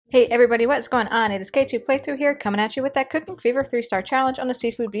Hey everybody, what's going on? It is K2 Playthrough here, coming at you with that Cooking Fever 3-star challenge on the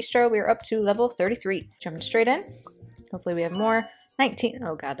Seafood Bistro. We are up to level 33. Jumping straight in. Hopefully we have more. 19.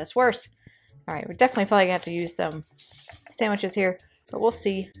 Oh god, that's worse. Alright, we're definitely probably going to have to use some sandwiches here, but we'll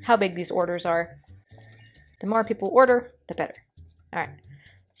see how big these orders are. The more people order, the better. Alright,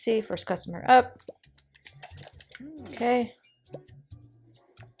 let's see. First customer up. Okay.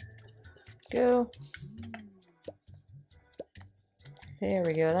 Go. There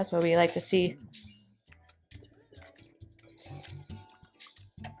we go. That's what we like to see.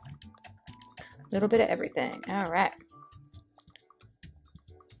 A little bit of everything. All right.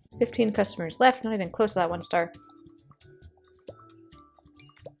 15 customers left. Not even close to that 1 star.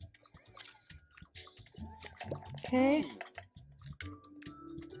 Okay.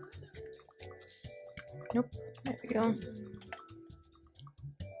 Nope. There we go. Let's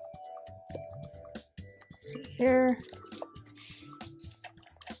see here.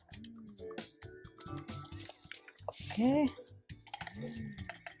 Okay.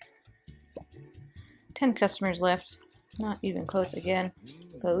 10 customers left. Not even close again.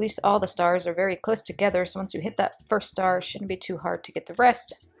 But at least all the stars are very close together, so once you hit that first star, it shouldn't be too hard to get the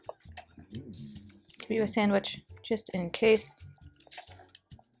rest. Give you a sandwich, just in case.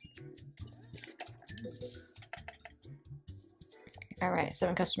 Alright,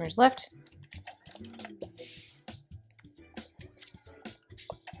 7 customers left.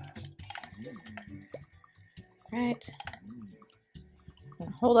 Right. I'm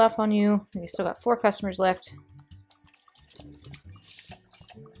gonna hold off on you. We still got 4 customers left.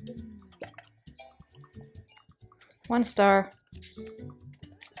 One star.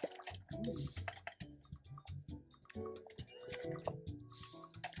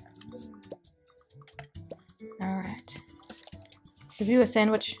 Alright. Give you a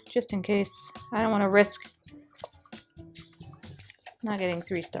sandwich just in case. I don't want to risk not getting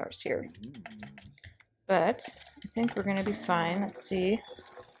 3 stars here. But I think we're going to be fine. Let's see.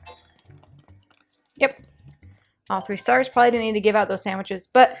 Yep. All 3 stars. Probably didn't need to give out those sandwiches,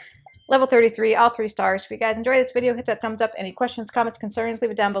 but level 33, all 3 stars. If you guys enjoy this video, hit that thumbs up. Any questions, comments, concerns,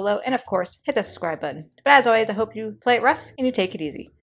 leave it down below. And of course, hit that subscribe button. But as always, I hope you play it rough and you take it easy.